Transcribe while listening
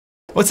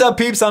What's up,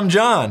 peeps? I'm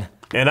John.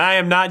 And I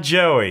am not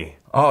Joey.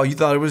 Oh, you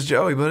thought it was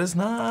Joey, but it's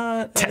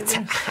not.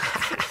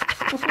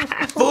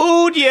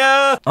 Fooled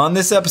ya! On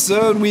this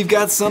episode, we've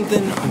got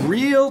something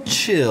real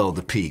chill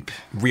to peep.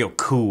 Real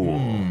cool.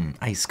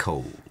 Ice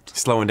cold.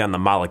 Slowing down the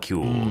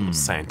molecules.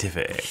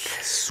 Scientific.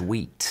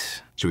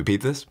 Sweet. Should we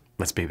peep this?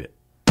 Let's peep it.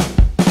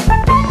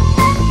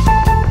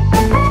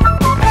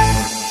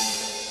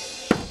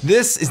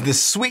 This is the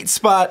Sweet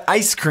Spot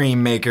ice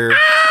cream maker.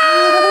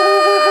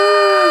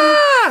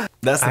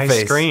 That's the I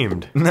face.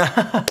 screamed.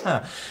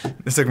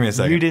 This took me a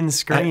second. You didn't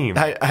scream.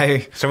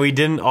 So we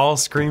didn't all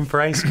scream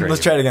for ice cream.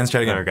 Let's try it again. Let's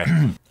try it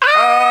again.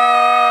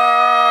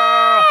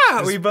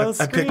 Okay. We both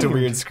I picked a screamed.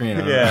 weird screen.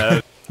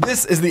 Yeah.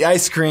 This is the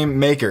ice cream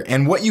maker,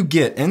 and what you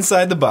get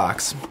inside the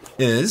box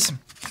is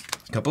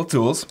a couple of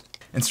tools,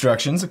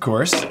 instructions, of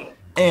course,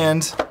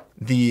 and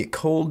the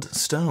cold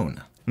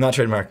stone. Not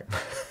trademark.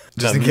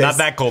 Just in case. Not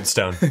that cold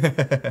stone.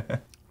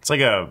 It's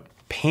like a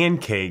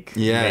pancake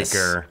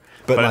maker.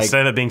 But like,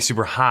 instead of it being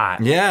super hot,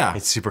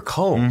 it's super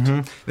cold.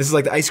 This is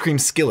like the ice cream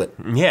skillet.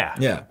 Yeah.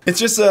 Yeah. It's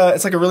just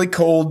it's like a really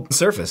cold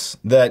surface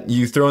that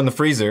you throw in the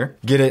freezer,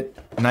 get it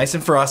nice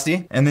and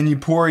frosty, and then you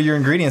pour your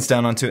ingredients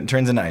down onto it and it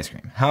turns into ice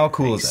cream. How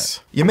cool is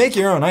that? You make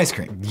your own ice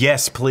cream.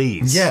 Yes,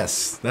 please.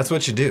 Yes, that's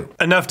what you do.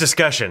 Enough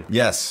discussion.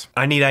 Yes.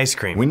 I need ice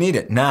cream. We need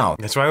it now.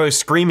 That's why I was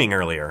screaming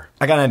earlier.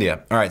 I got an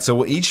idea. All right, so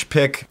we'll each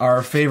pick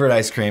our favorite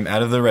ice cream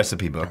out of the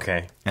recipe book.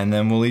 Okay. And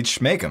then we'll each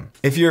make them.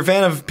 If you're a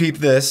fan of Peep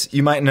This,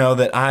 you might know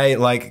that I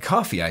like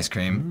coffee ice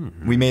cream.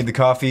 We made the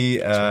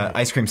coffee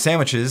ice cream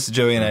sandwiches,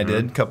 Joey and I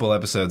did, a couple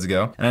episodes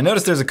ago. And I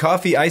noticed there's a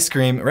coffee ice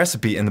cream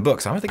recipe in the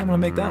book, so I think I'm gonna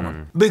make that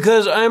one.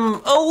 Because I'm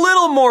a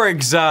little more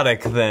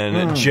exotic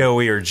than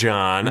Joey or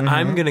John,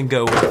 I'm gonna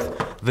go with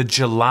the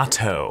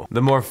gelato,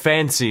 the more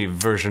fancy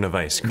version of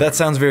ice cream. That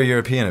sounds very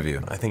European of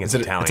you. I think it's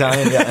Is it Italian.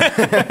 Italian,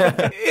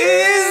 yeah.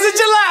 Is the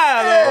gelato?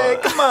 Hey,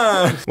 come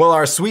on. Well,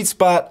 our Sweet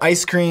Spot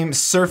ice cream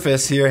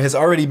surface here has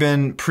already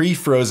been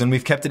pre-frozen.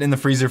 We've kept it in the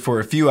freezer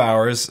for a few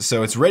hours,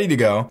 so it's ready to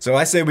go. So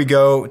I say we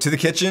go to the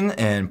kitchen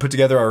and put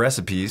together our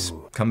recipes,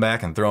 come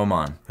back and throw them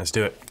on. Let's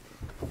do it.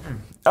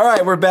 All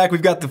right, we're back.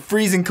 We've got the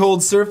freezing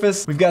cold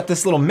surface. We've got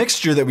this little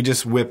mixture that we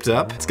just whipped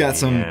up. It's got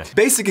some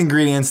basic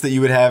ingredients that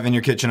you would have in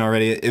your kitchen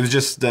already. It was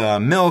just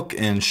milk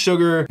and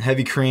sugar,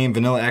 heavy cream,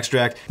 vanilla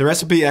extract. The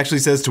recipe actually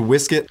says to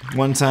whisk it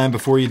one time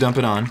before you dump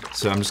it on.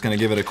 So I'm just gonna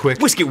give it a quick.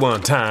 Whisk it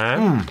one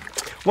time.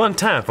 One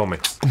time for me.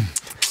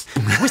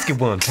 Whisk it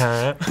one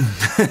time.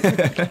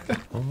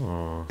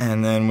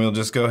 And then we'll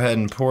just go ahead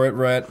and pour it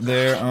right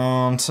there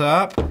on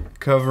top,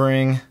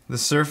 covering the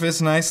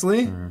surface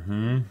nicely.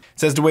 It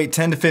says to wait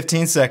 10 to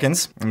 15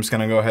 seconds. I'm just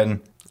gonna go ahead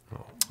and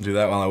do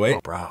that while I wait.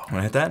 Oh, bro.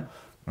 Wanna hit that?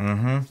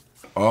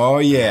 Oh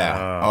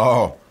yeah.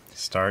 Oh.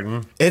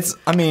 Starting.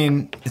 I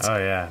mean, Oh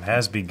yeah, it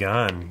has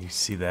begun. You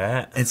see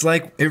that? it's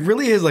like, it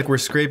really is like we're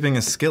scraping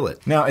a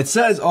skillet. Now, it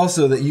says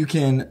also that you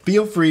can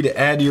feel free to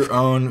add your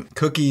own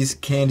cookies,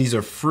 candies,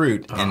 or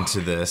fruit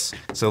into this.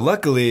 So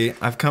luckily,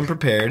 I've come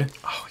prepared.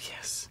 Oh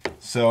yes.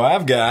 So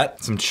I've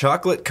got some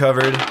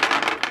chocolate-covered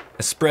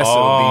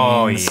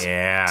espresso beans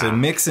to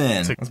mix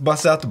in. Let's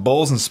bust out the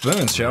bowls and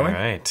spoons, shall we? All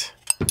right.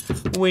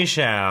 We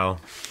shall.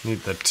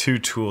 Need the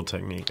two-tool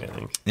technique, I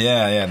think.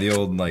 Yeah, the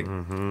old, like,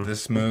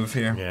 this move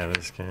here. Yeah,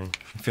 this guy.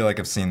 I feel like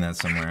I've seen that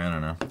somewhere, I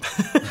don't know.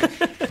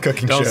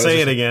 Cooking Don't shows.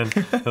 say it again.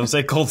 Don't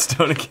say cold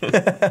stone again.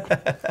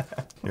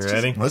 You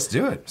ready? Let's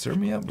do it. Serve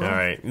me up, bro. All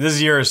right. This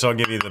is yours, so I'll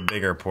give you the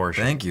bigger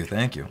portion. Thank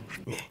you.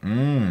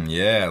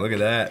 Yeah, look at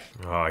that.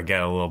 Oh, I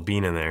got a little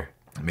bean in there.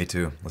 Me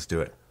too. Let's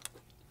do it.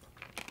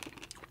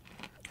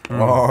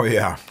 Oh,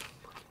 yeah.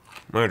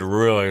 That's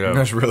really good.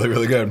 That's really,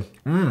 really good.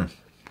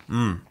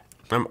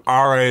 I'm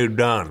already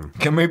done.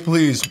 Can we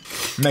please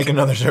make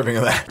another serving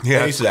of that?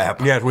 Yes.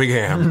 ASAP. Yes, we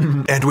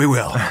can. And we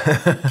will.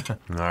 All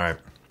right.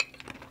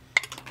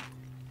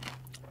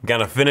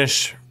 Gotta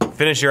finish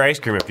your ice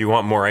cream if you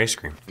want more ice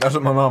cream. That's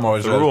what my mom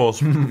always The says.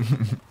 rules.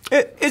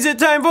 Is it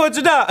time for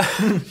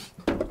gelato?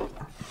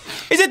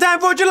 Is it time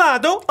for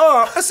gelato?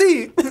 Oh, I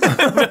see.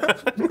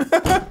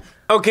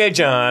 Okay,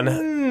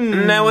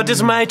 John. Now it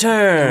is my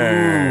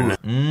turn.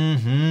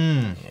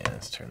 Yeah,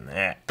 let's turn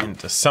that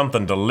into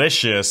something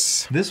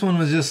delicious. This one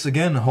was just,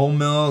 again, whole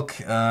milk,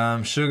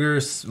 sugar,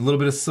 a little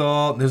bit of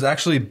salt. There's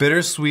actually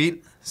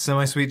bittersweet,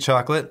 semi-sweet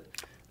chocolate.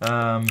 Is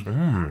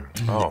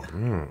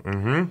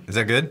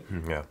that good?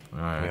 Yeah. All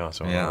right.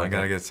 also Yeah, I like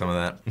gotta get some of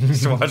that.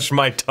 Just watch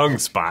my tongue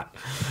spot.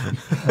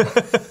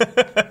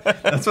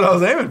 That's what I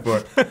was aiming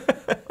for.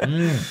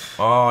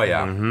 Oh,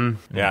 yeah.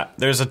 Yeah,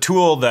 there's a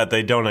tool that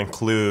they don't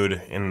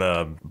include in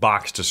the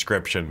box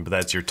description, but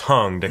that's your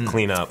tongue to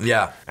clean up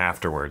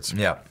afterwards.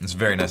 Yeah, it's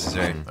very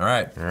necessary. All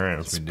right. All right,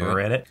 let's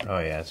spread it. Oh,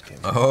 yeah, it's good.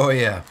 Oh,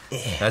 yeah.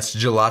 That's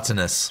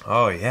gelatinous.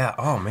 Oh, yeah.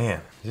 Oh,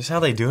 man. Is this how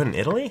they do it in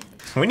Italy?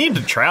 We need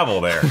to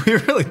travel there. We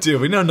really do.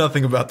 We know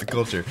nothing about the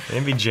culture.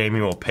 Maybe Jamie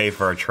will pay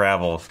for our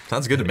travel.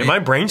 Sounds good to me. Am I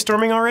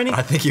brainstorming already?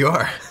 I think you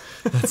are.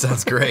 That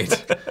sounds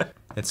great.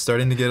 It's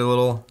starting to get a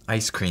little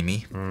ice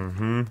creamy.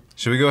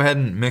 Should we go ahead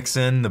and mix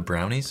in the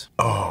brownies?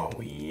 Oh,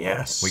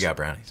 yes. We got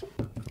brownies.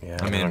 Yeah,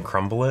 I mean,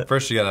 crumble it.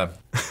 First you gotta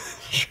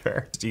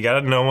Sure. You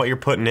gotta know what you're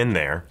putting in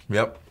there.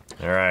 Yep.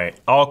 All right.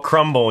 All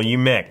crumble, you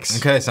mix.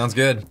 Okay, sounds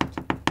good.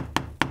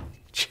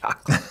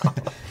 Chocolate.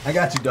 I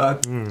got you,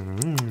 dog.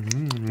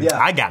 Yeah.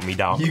 I got me,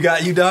 dog. You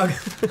got you, dog.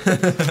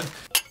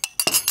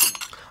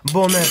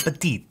 Bon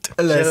appetit.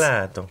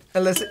 Gelato.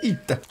 Let's eat.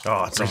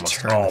 Oh, it's almost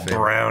Return all the favor.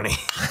 brownie.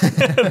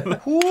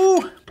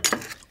 Ooh.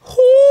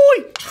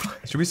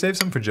 Should we save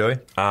some for Joey?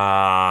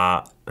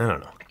 I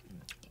don't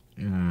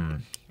know.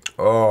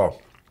 Oh.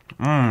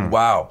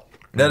 Wow.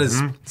 That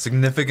is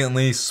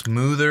significantly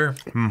smoother.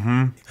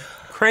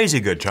 Crazy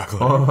good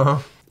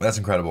chocolate. That's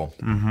incredible.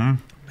 Man.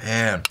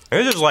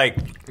 It's just like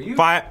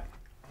five.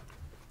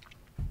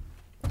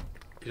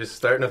 You just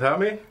starting without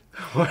me?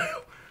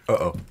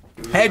 Uh-oh.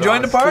 Hey,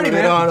 join the party,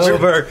 man.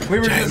 Over. We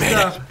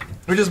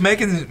were just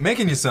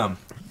making you some.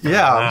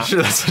 Yeah, I'm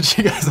sure that's what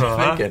you guys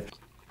are thinking.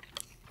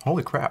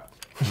 Holy crap.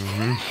 We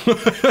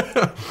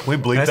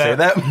bleep Can I say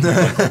that.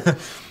 that?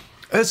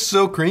 It's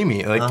so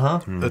creamy. Like,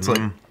 it's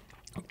like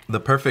the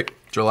perfect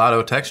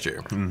gelato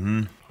texture.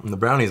 And the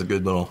brownie's a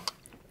good little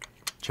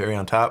cherry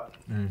on top.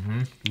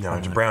 No,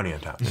 it's a brownie on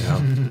top.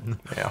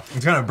 Yeah.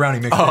 It's kind of brownie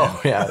mix. Oh,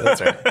 yeah,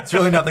 that's right. It's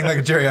really nothing like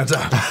a cherry on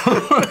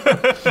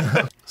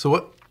top. So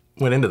what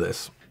went into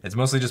this? It's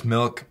mostly just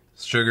milk,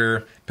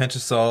 sugar, pinch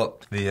of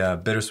salt,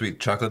 the bittersweet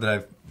chocolate that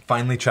I've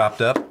finally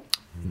chopped up.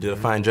 You did a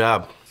fine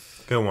job.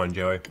 Good one,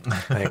 Joey.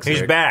 Thanks, He's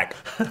Eric. back.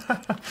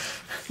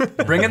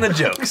 Bring in the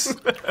jokes.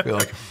 I feel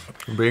like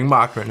I'm being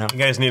mocked right now. You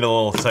guys need a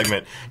little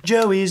segment.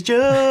 Joey's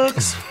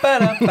jokes.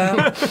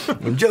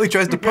 When Joey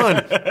tries to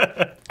pun,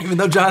 even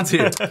though John's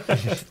here.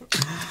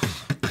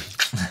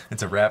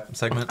 It's a rap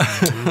segment.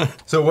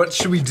 So what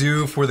should we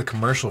do for the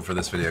commercial for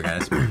this video,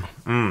 guys?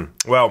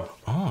 Well,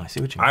 Oh, I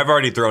see what you mean. I've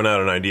already thrown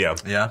out an idea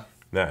Yeah?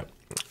 that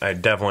I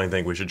definitely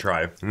think we should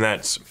try, and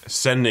that's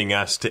sending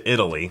us to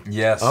Italy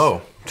Yes.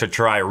 Oh, to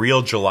try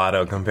real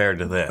gelato compared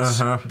to this.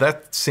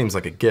 that seems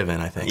like a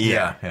given, I think.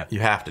 Yeah. You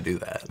have to do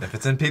that. If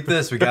it's in Peep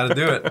This, we gotta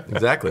do it.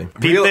 Exactly.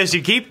 Peep Real- this,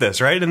 you keep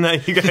this, right? Isn't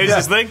that you guys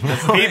just think?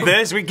 Peep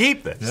this, we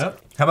keep this.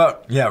 Yep. How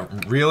about,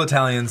 real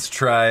Italians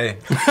try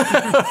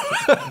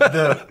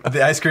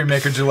the ice cream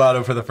maker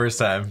gelato for the first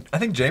time. I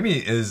think Jamie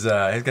is,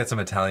 he's got some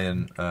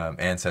Italian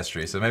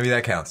ancestry, so maybe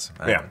that counts.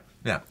 Yeah.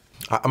 Yeah.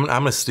 I'm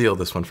gonna steal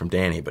this one from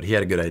Danny, but he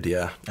had a good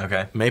idea.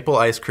 Okay. Maple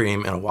ice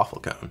cream and a waffle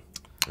cone.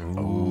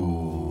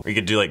 We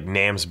could do like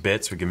Nam's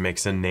Bits. We could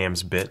mix in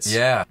Nam's Bits.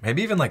 Yeah.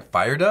 Maybe even like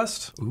fire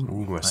dust?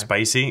 Ooh, a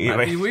spicy.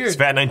 might be weird. It's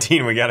Fat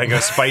 19. We gotta go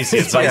spicy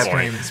at some Spice point.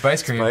 cream.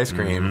 Spice cream. Ice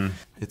cream.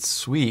 It's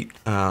sweet.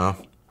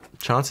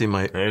 Chauncey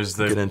might There's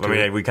the. get into I mean,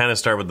 it. we kind of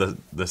start with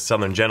the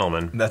Southern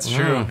Gentleman. That's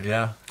true.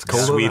 Yeah. It's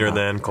colder Sweeter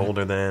than than,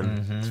 colder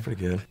than. It's pretty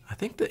good. I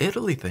think the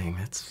Italy thing,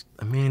 that's,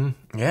 I mean,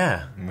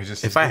 Yeah. We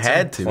just if I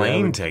had to,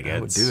 plane I would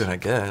tickets. do it, I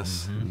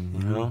guess.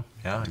 You know?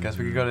 Yeah, I guess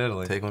we could go to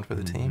Italy. Take one for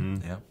the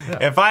team. Yeah.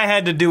 If I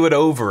had to do it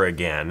over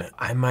again,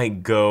 I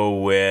might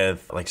go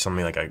with like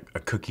something like a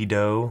cookie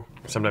dough.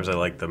 Sometimes I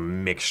like the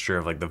mixture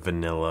of like the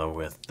vanilla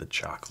with the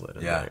chocolate.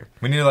 in Yeah. there.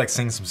 We need to like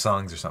sing some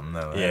songs or something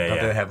though. Right? Yeah, Don't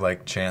yeah. they have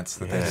like chants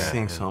that I they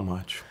sing so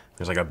much.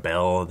 There's like a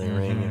bell they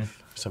ring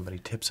if somebody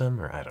tips them,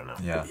 or I don't know.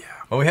 Yeah.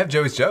 Well, we have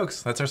Joey's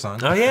Jokes. That's our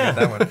song. Oh yeah,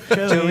 That one.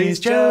 Joey's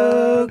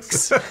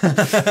jokes.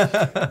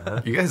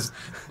 You guys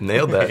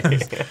nailed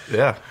that.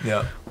 Yeah.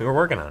 Yeah. We were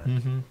working on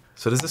it.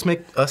 So does this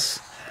make us,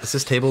 is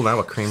this table now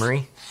a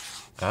creamery?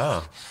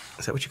 Oh,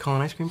 Is that what you call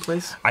an ice cream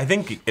place? I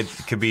think it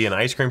could be an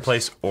ice cream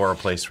place or a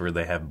place where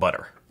they have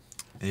butter.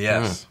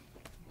 Yes.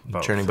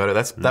 Both. Churning butter.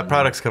 That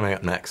product's coming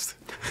up next.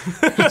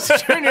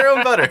 Just churn your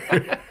own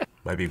butter.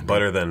 Might be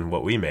better than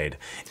what we made.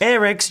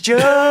 Eric's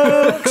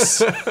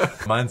jokes.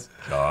 Mine's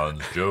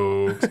John's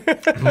Jokes.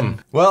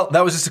 Well,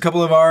 that was just a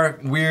couple of our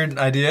weird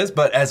ideas,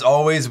 but as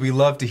always, we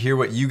love to hear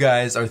what you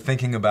guys are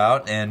thinking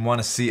about and want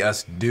to see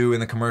us do in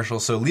the commercial,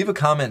 so leave a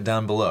comment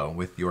down below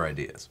with your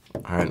ideas.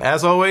 All right, and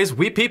as always,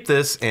 we peep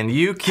this and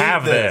you keep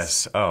Have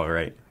this. this. Oh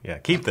right, yeah.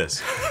 Keep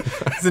this.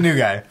 He's a new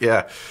guy.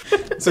 Yeah.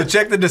 So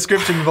check the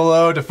description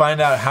below to find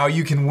out how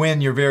you can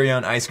win your very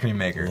own ice cream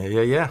maker.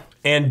 Yeah.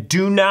 And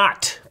do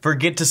not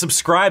forget to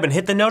subscribe and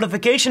hit the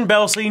notification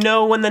bell so you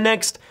know when the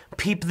next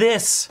Peep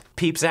This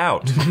peeps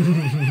out.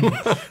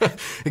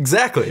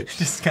 Exactly.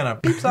 Just kind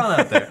of peeps on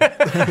out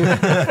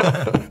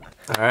there.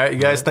 All right, you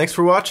guys, thanks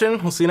for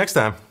watching. We'll see you next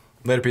time.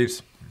 Later,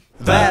 peeps.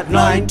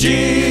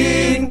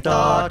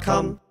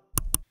 That19.com